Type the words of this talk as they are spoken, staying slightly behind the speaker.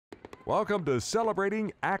Welcome to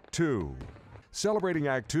Celebrating Act 2. Celebrating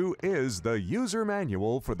Act 2 is the user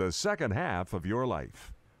manual for the second half of your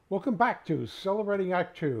life. Welcome back to Celebrating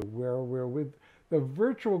Act 2, where we're with the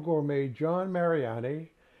virtual gourmet, John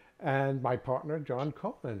Mariani, and my partner, John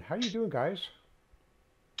Coleman. How you doing, guys?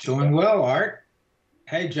 Doing well, Art.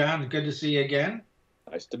 Hey, John, good to see you again.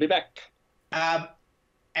 Nice to be back.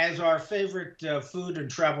 As our favorite food and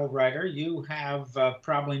travel writer, you have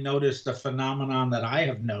probably noticed the phenomenon that I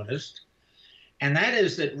have noticed, and that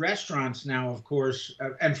is that restaurants now, of course,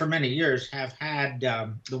 and for many years, have had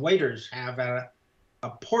the waiters have a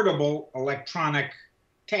portable electronic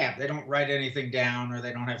tab. They don't write anything down, or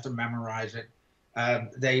they don't have to memorize it.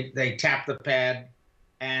 They tap the pad,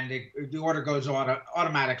 and the order goes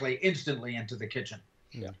automatically, instantly into the kitchen.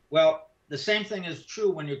 Yeah. Well, the same thing is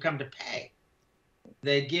true when you come to pay.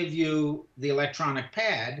 They give you the electronic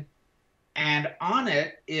pad, and on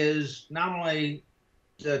it is not only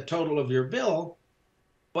the total of your bill,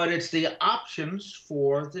 but it's the options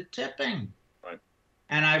for the tipping. Right.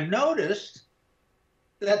 And I've noticed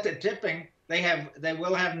that the tipping, they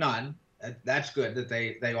will have none. That's good that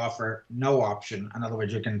they offer no option. In other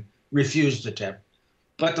words, you can refuse to tip.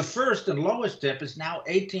 But the first and lowest tip is now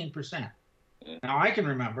 18%. Now I can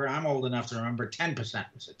remember, I'm old enough to remember 10%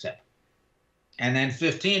 was a tip. And then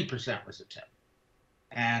 15% was a tip.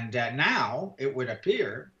 And now it would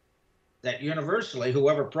appear that universally,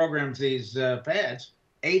 whoever programs these pads,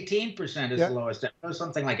 18% is the lowest tip.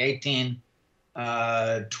 Something like 18,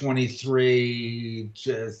 23,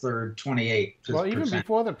 third, 28. Well, even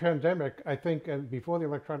before the pandemic, I think, and before the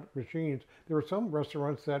electronic machines, there were some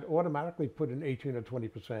restaurants that automatically put in 18 or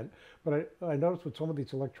 20%. But I noticed with some of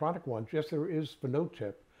these electronic ones, yes, there is for no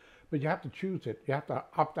tip, but you have to choose it. You have to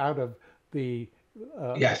opt out of the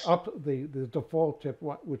the default tip,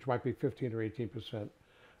 which might be 15 or 18%.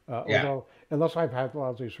 Although, unless I've had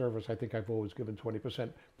lousy service, I think I've always given 20%,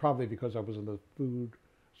 probably because I was in the food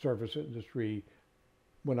service industry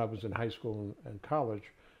when I was in high school and college.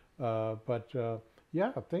 But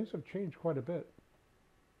things have changed quite a bit.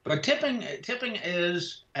 But tipping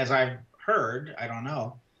is, as I've heard, I don't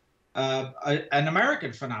know, an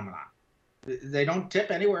American phenomenon. They don't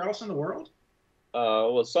tip anywhere else in the world?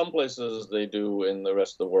 Well, some places they do in the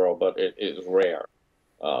rest of the world, but it is rare.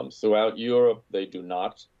 Throughout Europe, they do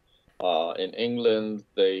not. In England,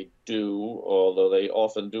 they do, although they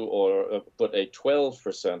often do put a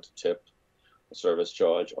 12% tip service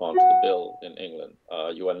charge onto the bill in England.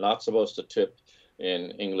 You are not supposed to tip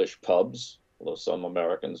in English pubs, although some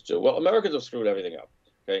Americans do. Well, Americans have screwed everything up,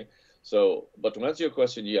 okay? So, but to answer your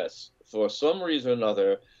question, yes. For some reason or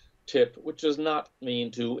another, tip, which does not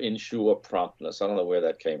mean to ensure promptness. I don't know where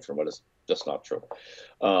that came from, but it's just not true.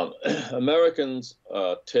 Americans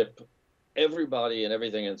tip everybody and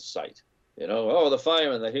everything in sight. You know, oh, the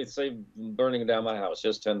fireman, they say burning down my house,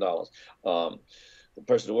 here's $10. The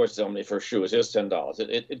person who works on me for shoes, here's $10.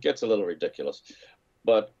 It gets a little ridiculous.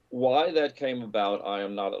 But why that came about, I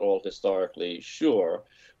am not at all historically sure.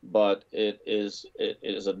 But it is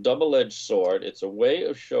a double-edged sword. It's a way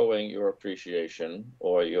of showing your appreciation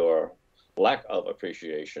or your lack of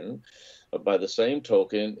appreciation. But by the same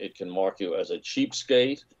token, it can mark you as a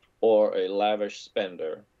cheapskate or a lavish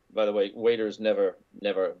spender. By the way, waiters never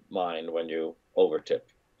mind when you overtip.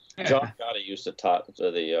 John Gotti used to talk to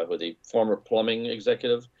the former plumbing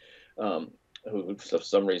executive, who for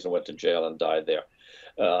some reason went to jail and died there.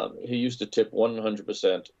 He used to tip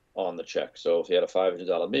 100% on the check. So if he had a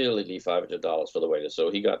 $500 meal, he'd leave $500 for the waiter.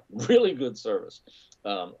 So he got really good service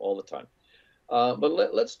all the time.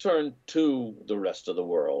 But let's turn to the rest of the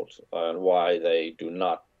world and why they do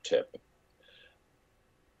not tip.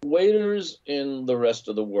 Waiters in the rest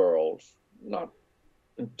of the world, not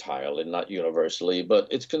entirely, not universally, but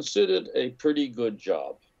it's considered a pretty good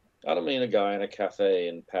job. I don't mean a guy in a cafe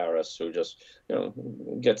in Paris who just,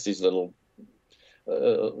 gets these little I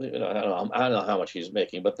don't know how much he's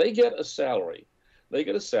making, but they get a salary. They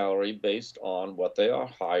get a salary based on what they are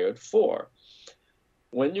hired for.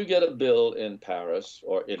 When you get a bill in Paris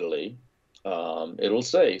or Italy, it'll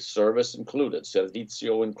say service included,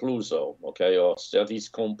 servizio incluso, okay, or service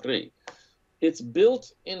compris. It's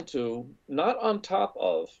built into, not on top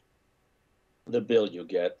of the bill you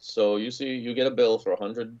get. So you see, you get a bill for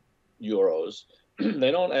 100 euros.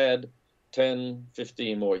 They don't add 10,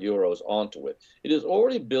 15 more euros onto it. It is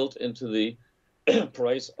already built into the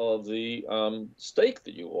price of the steak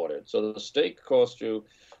that you ordered. So the steak cost you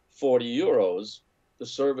 40 euros. The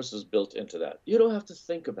service is built into that. You don't have to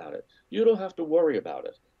think about it. You don't have to worry about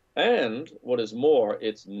it. And what is more,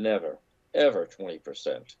 it's never, ever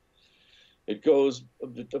 20%. It goes,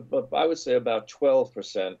 I would say about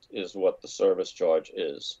 12% is what the service charge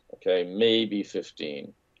is. Okay, maybe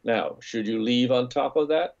 15. Now, should you leave on top of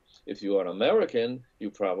that? If you are an American,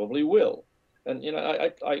 you probably will. And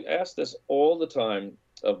I ask this all the time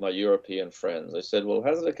of my European friends. I said, well,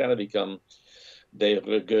 hasn't it kind of become de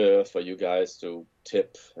rigueur for you guys to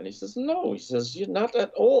tip? And he says, no. He says, you're not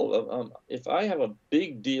at all. If I have a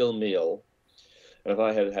big deal meal, and if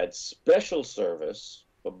I had had special service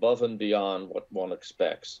above and beyond what one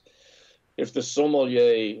expects, if the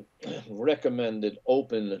sommelier recommended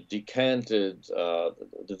open, decanted,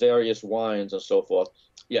 the various wines and so forth,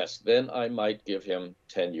 yes, then I might give him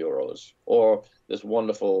 10 euros. Or this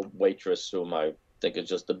wonderful waitress whom I think is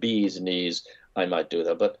just the bee's knees, I might do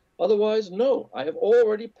that. But otherwise, no, I have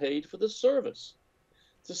already paid for the service.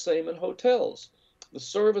 It's the same in hotels. The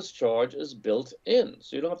service charge is built in,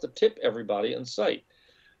 so you don't have to tip everybody in sight.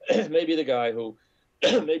 Maybe the guy who,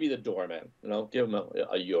 maybe the doorman, give him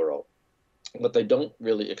a euro. But they don't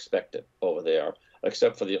really expect it over there,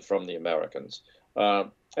 except for from the Americans.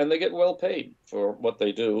 And they get well paid for what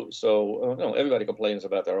they do. So everybody complains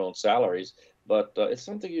about their own salaries, but it's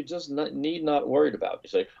something you just need not worried about. You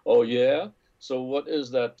say, oh, yeah? So what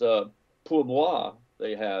is that pourboire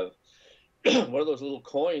they have? What are those little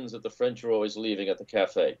coins that the French are always leaving at the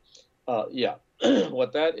cafe? Yeah.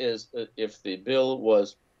 What that is, if the bill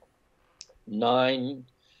was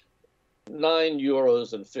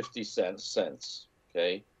 €9.50,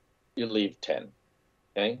 okay, you leave 10,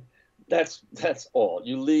 okay? That's all.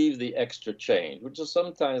 You leave the extra change, which is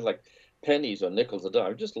sometimes like pennies or nickels a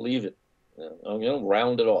dime. Just leave it,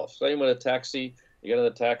 round it off. Same with a taxi. You get in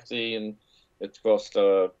a taxi and it costs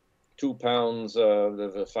 £2,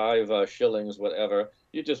 5 shillings, whatever.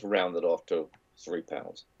 You just round it off to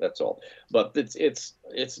 £3. That's all. But it's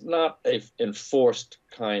not a enforced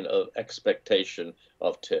kind of expectation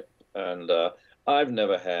of tip. And I've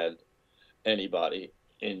never had anybody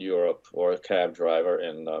in Europe or a cab driver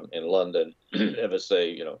in London ever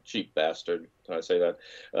say, cheap bastard. Can I say that?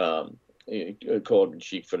 Called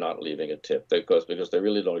cheap for not leaving a tip because they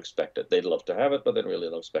really don't expect it. They'd love to have it, but they really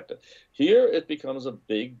don't expect it. Here, it becomes a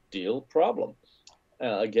big deal problem.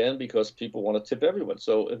 Again, because people want to tip everyone.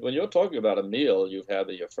 So when you're talking about a meal you've had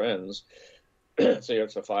with your friends, say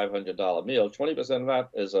it's a $500 meal, 20% of that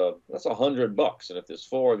that's $100, and if there's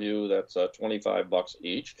 4 of you, that's $25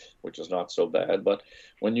 each, which is not so bad. But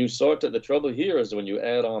when you sort it, the trouble here is when you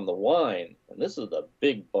add on the wine, and this is the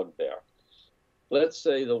big bugbear. Let's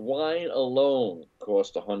say the wine alone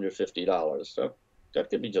cost $150. So that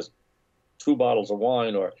could be just 2 bottles of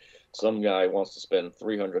wine, or some guy wants to spend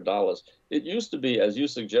 $300. It used to be, as you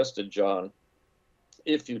suggested, John,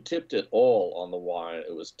 if you tipped it all on the wine,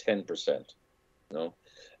 it was 10%.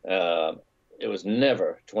 It was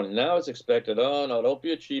never 20. Now it's expected. Oh no, don't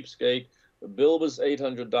be a cheapskate. The bill was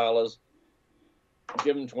 $800.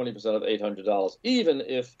 Give them 20% of $800, even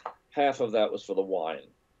if half of that was for the wine,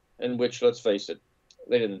 in which, let's face it,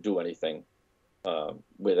 they didn't do anything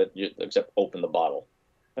with it except open the bottle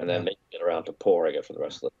and then make it around to pouring it for the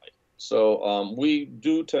rest of the night. So we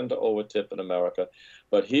do tend to overtip in America,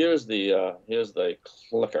 but here's the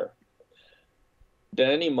clicker.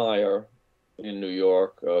 Danny Meyer in New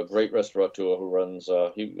York, a great restaurateur who runs,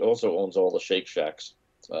 he also owns all the Shake Shacks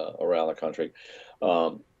around the country.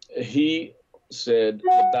 He said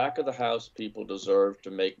the back of the house people deserve to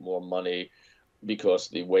make more money because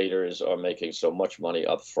the waiters are making so much money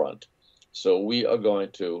up front. So we are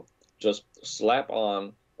going to just slap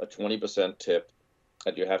on a 20% tip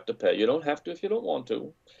that you have to pay. You don't have to if you don't want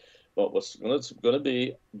to, but it's going to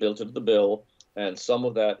be built into the bill, and some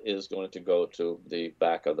of that is going to go to the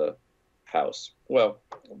back of the house. Well,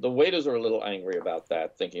 the waiters are a little angry about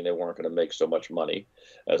that, thinking they weren't going to make so much money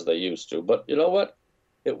as they used to. But you know what?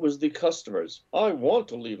 It was the customers. I want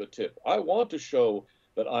to leave a tip. I want to show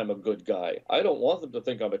that I'm a good guy. I don't want them to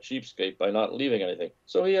think I'm a cheapskate by not leaving anything.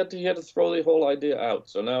 So he had to throw the whole idea out.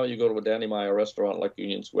 So now you go to a Danny Meyer restaurant like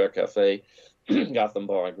Union Square Cafe, Gotham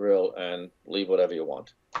Bar and Grill, and leave whatever you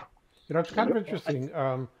want. It's kind of interesting.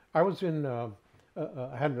 I was I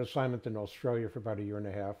had an assignment in Australia for about 1.5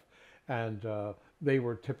 years, and they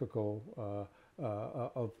were typical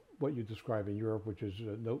of what you describe in Europe, which is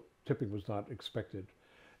no tipping was not expected.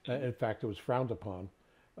 In fact, it was frowned upon.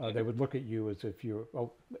 They would look at you as if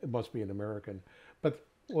it must be an American. But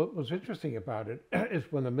what was interesting about it is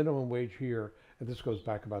when the minimum wage here, and this goes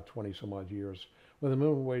back about 20 some odd years, when the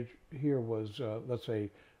minimum wage here was, let's say,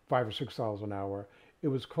 $5 or $6 an hour, it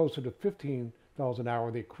was closer to $15 an hour,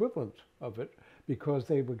 the equivalent of it, because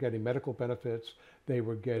they were getting medical benefits, they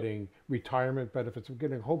were getting retirement benefits, they were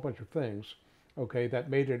getting a whole bunch of things, okay, that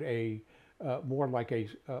made it more like a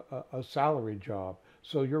salary job.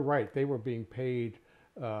 So you're right; they were being paid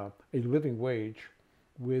a living wage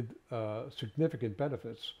with significant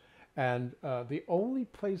benefits, and the only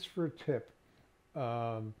place for a tip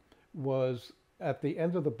was at the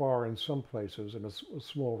end of the bar in some places in a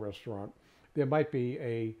small restaurant. There might be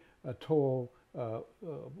a tall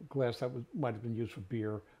glass that might have been used for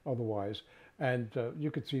beer otherwise, and you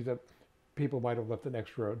could see that people might have left an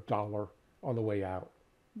extra dollar on the way out.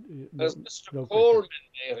 No, As Mr. no Coleman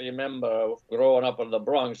may remember, growing up in the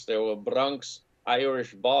Bronx, there were Bronx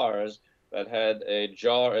Irish bars that had a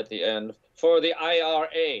jar at the end for the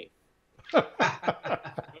IRA.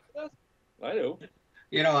 I do.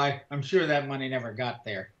 You know, I'm sure that money never got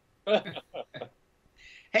there.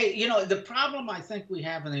 Hey, you know, the problem I think we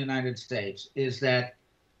have in the United States is that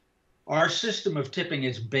our system of tipping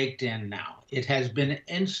is baked in now. It has been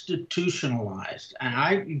institutionalized.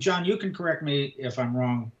 And John, you can correct me if I'm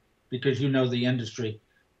wrong because you know the industry,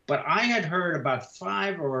 but I had heard about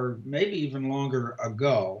 5 or maybe even longer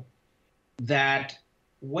ago that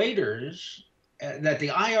waiters, that the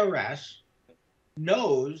IRS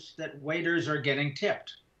knows that waiters are getting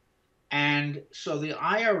tipped. And so the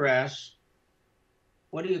IRS,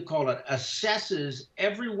 what do you call it, assesses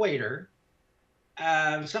every waiter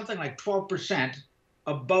something like 12%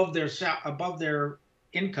 above their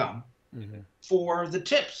income for the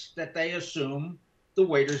tips that they assume the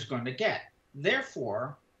waiter's going to get.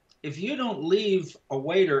 Therefore, if you don't leave a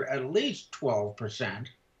waiter at least 12%,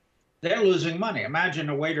 they're losing money. Imagine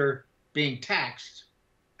a waiter being taxed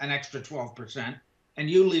an extra 12% and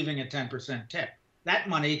you leaving a 10% tip. That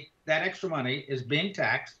money, that extra money is being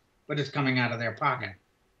taxed, but it's coming out of their pocket.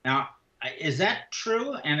 Now, is that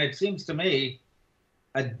true? And it seems to me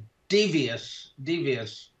a devious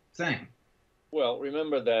thing. Well,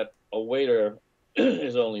 remember that a waiter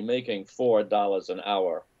is only making $4 an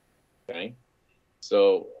hour. Okay,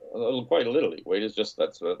 so quite literally, waiters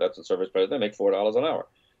that's a service price. They make $4 an hour,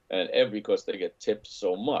 and because they get tipped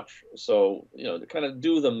so much. So you know, to kind of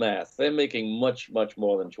do the math, they're making much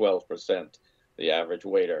more than 12%, the average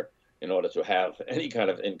waiter, in order to have any kind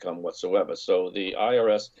of income whatsoever. So the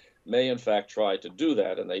IRS may in fact try to do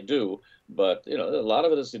that, and they do, but you know, a lot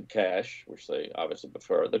of it is in cash, which they obviously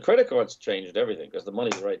prefer. The credit cards changed everything because the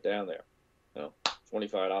money's right down there, you know,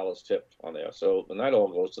 $25 tipped on there. So, and that all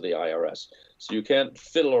goes to the IRS. So you can't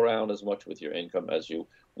fiddle around as much with your income as you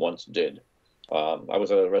once did. I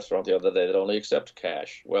was at a restaurant the other day that only accepts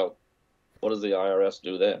cash. Well, what does the IRS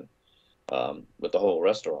do then with the whole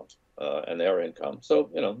restaurant and their income?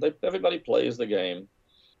 So, you know, everybody plays the game,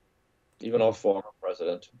 even our former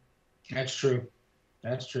president. That's true.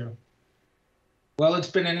 That's true. Well, it's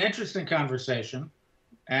been an interesting conversation,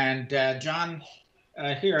 and John,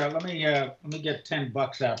 here, let me get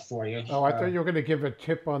 $10 out for you. Oh, I thought you were going to give a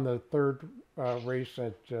tip on the third race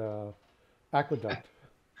at Aqueduct.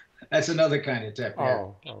 That's another kind of tip. Yeah.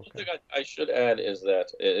 Oh, okay. One thing I should add is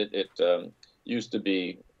that it used to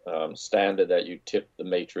be standard that you tip the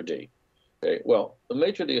maitre d'. Okay, well, the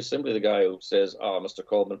maitre d' is simply the guy who says, Mr.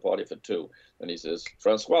 Coleman, party for 2. And he says,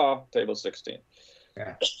 Francois, table 16.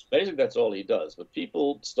 Yeah. Basically, that's all he does. But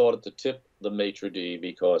people started to tip the maitre d'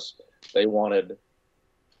 because they wanted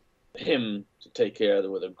him to take care of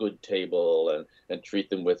them with a good table and treat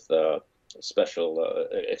them with special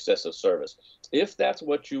excessive service. If that's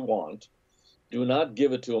what you want, do not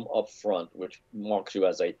give it to him up front, which marks you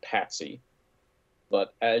as a patsy.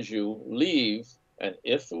 But as you leave, and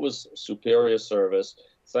if it was superior service,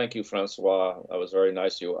 thank you, Francois. I was very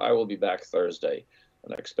nice to you. I will be back Thursday,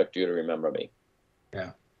 and I expect you to remember me.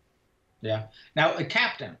 Yeah. Yeah. Now, a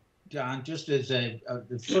captain, John, just as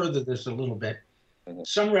further this a little bit,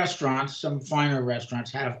 some restaurants, some finer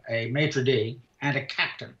restaurants have a maitre d' and a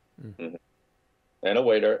captain. Mm-hmm. And a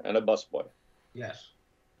waiter and a busboy. Yes.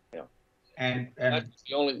 Yeah. And that's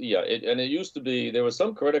the only, and it used to be, there were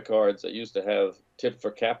some credit cards that used to have tip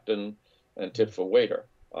for captain and tip for waiter.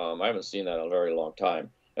 I haven't seen that in a very long time.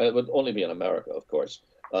 And it would only be in America, of course.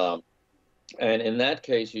 And in that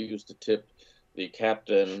case, you used to tip the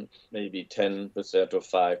captain maybe 10% or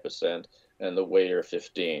 5%, and the waiter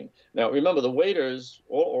 15%. Now, remember, the waiters,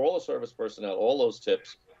 or all the service personnel, all those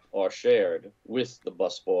tips are shared with the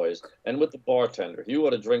busboys and with the bartender. If you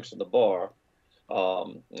order drinks in the bar,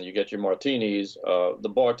 and you get your martinis,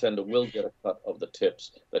 the bartender will get a cut of the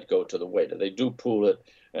tips that go to the waiter. They do pool it,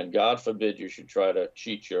 and God forbid you should try to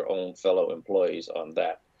cheat your own fellow employees on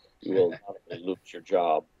that. You will not lose your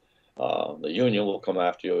job. The union will come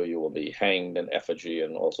after you. You will be hanged in effigy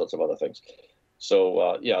and all sorts of other things.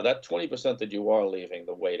 So, that 20% that you are leaving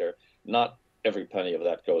the waiter, not every penny of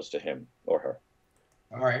that goes to him or her.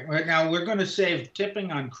 All right. Well, now we're going to save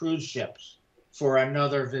tipping on cruise ships for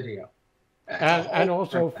another video. And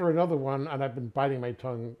also for another one, and I've been biting my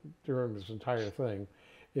tongue during this entire thing,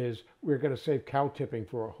 is we're going to save cow tipping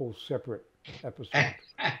for a whole separate episode.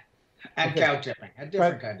 And cow tipping, a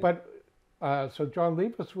different kind of. So John,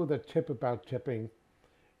 leave us with a tip about tipping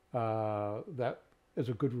that is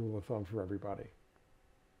a good rule of thumb for everybody.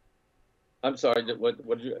 I'm sorry. What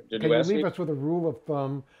did you Can you ask me? leave us with a rule of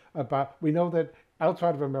thumb about? We know that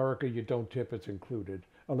outside of America, you don't tip; it's included,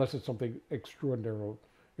 unless it's something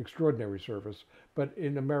extraordinary service. But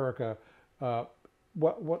in America,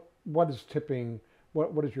 what is tipping?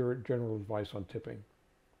 What is your general advice on tipping?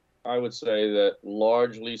 I would say that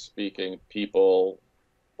largely speaking, people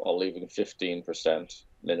are leaving 15%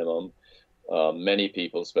 minimum. Many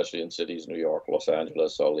people, especially in cities, New York, Los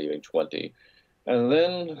Angeles, are leaving 20. And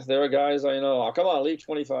then there are guys I know, oh, come on, leave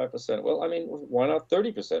 25%. Well, I mean, why not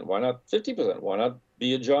 30%? Why not 50%? Why not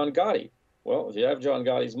be a John Gotti? Well, if you have John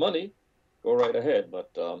Gotti's money, go right ahead.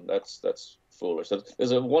 But that's foolish.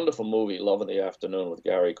 There's a wonderful movie, Love in the Afternoon, with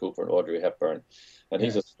Gary Cooper and Audrey Hepburn. And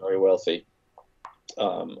he's a very wealthy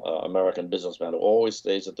American businessman who always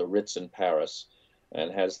stays at the Ritz in Paris and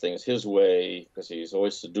has things his way because he's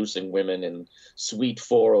always seducing women in Suite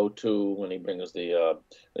 402 when he brings the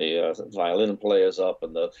violin players up,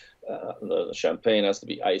 and the champagne has to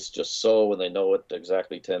be iced just so, when they know at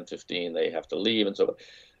exactly 10:15 they have to leave, and so.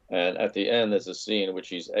 And at the end, there's a scene in which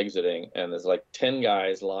he's exiting, and there's like 10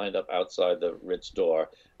 guys lined up outside the Ritz door,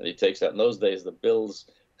 and he takes that. In those days, the bills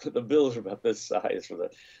are about this size for the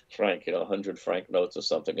franc, 100 franc notes or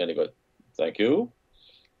something, and he goes, "Thank you.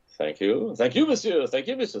 Thank you. Thank you, monsieur. Thank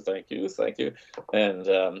you, monsieur. Thank you. Thank you." And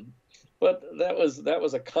but that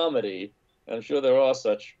was a comedy. I'm sure there are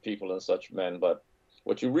such people and such men. But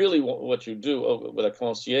what you do with a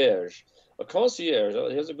concierge,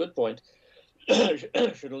 here's a good point.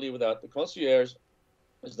 Shouldn't leave without the concierge.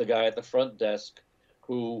 Is the guy at the front desk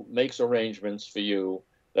who makes arrangements for you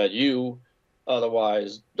that you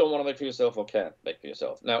otherwise don't want to make for yourself or can't make for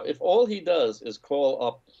yourself. Now, if all he does is call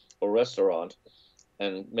up a restaurant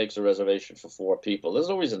and makes a reservation for 4 people, there's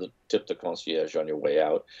no reason to tip the concierge on your way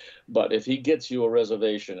out. But if he gets you a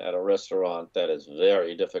reservation at a restaurant that is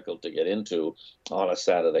very difficult to get into on a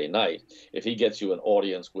Saturday night, if he gets you an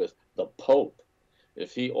audience with the Pope,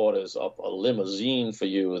 if he orders up a limousine for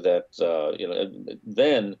you that,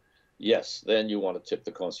 then yes, then you want to tip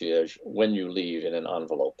the concierge when you leave in an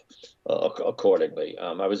envelope accordingly.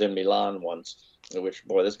 I was in Milan once, in which,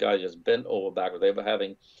 boy, this guy just bent over backwards. They were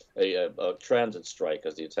having a transit strike,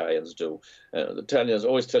 as the Italians do. The Italians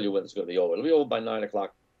always tell you when it's going to be over. It'll be over by 9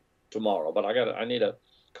 o'clock tomorrow, but I need a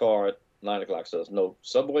car at 9 o'clock. So there's no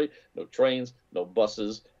subway, no trains, no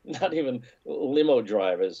buses, not even limo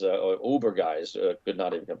drivers or Uber guys could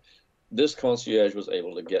not even come. This concierge was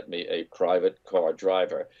able to get me a private car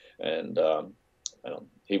driver, and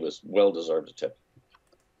he was well-deserved a tip.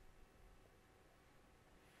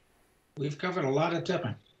 We've covered a lot of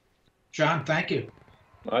tipping. John, thank you.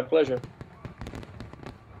 My pleasure.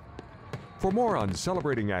 For more on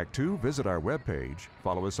Celebrating Act Two, visit our webpage,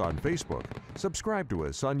 follow us on Facebook, subscribe to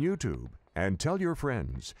us on YouTube, and tell your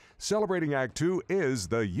friends. Celebrating Act Two is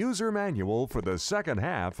the user manual for the second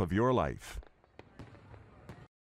half of your life.